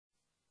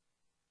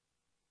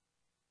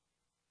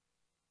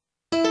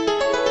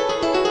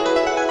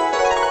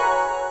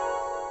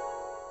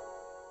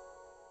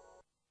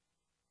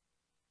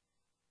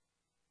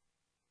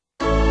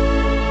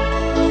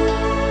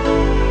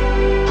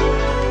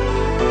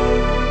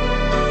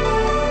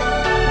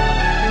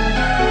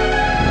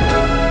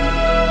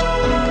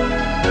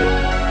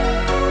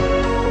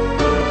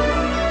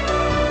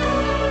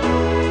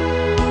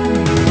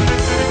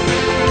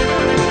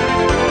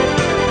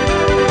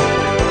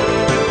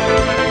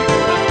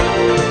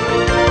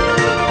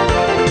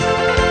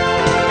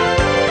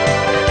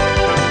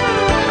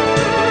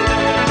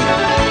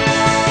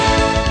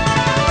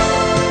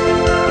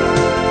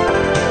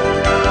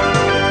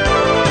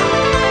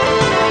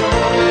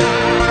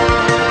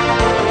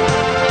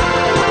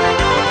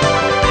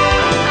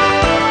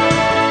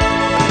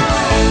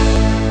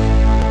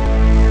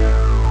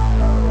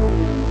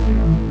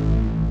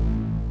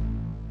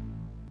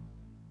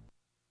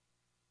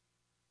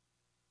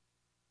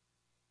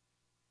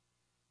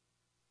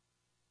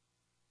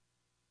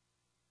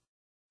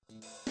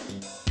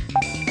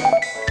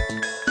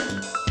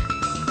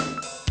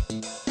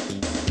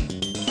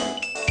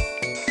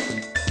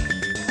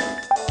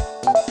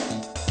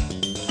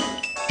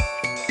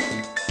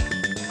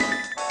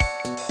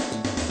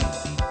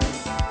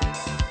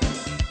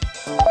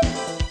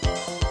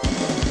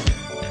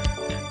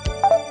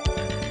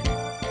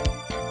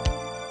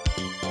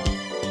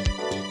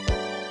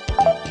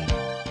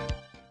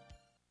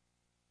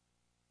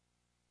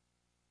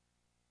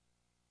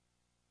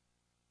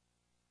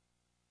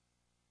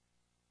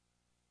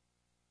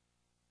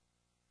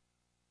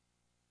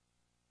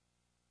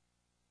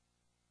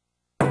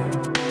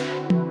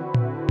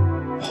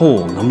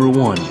Hole number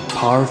 1,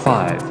 par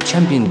 5,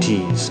 champion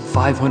tees,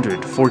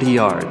 540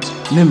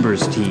 yards,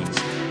 members tees,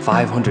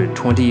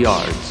 520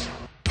 yards.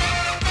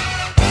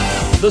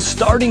 The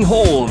starting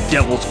hole of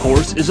Devil's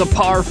Course is a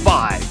par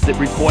 5 that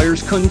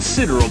requires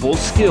considerable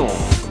skill.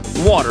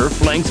 Water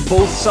flanks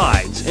both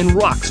sides and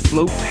rocks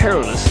float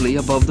perilously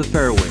above the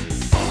fairway.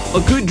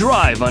 A good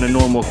drive on a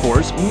normal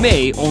course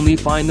may only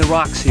find the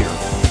rocks here.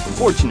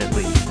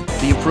 Fortunately,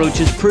 the approach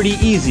is pretty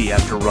easy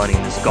after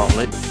running this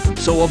gauntlet,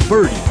 so a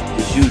birdie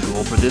is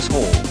usual for this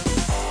hole.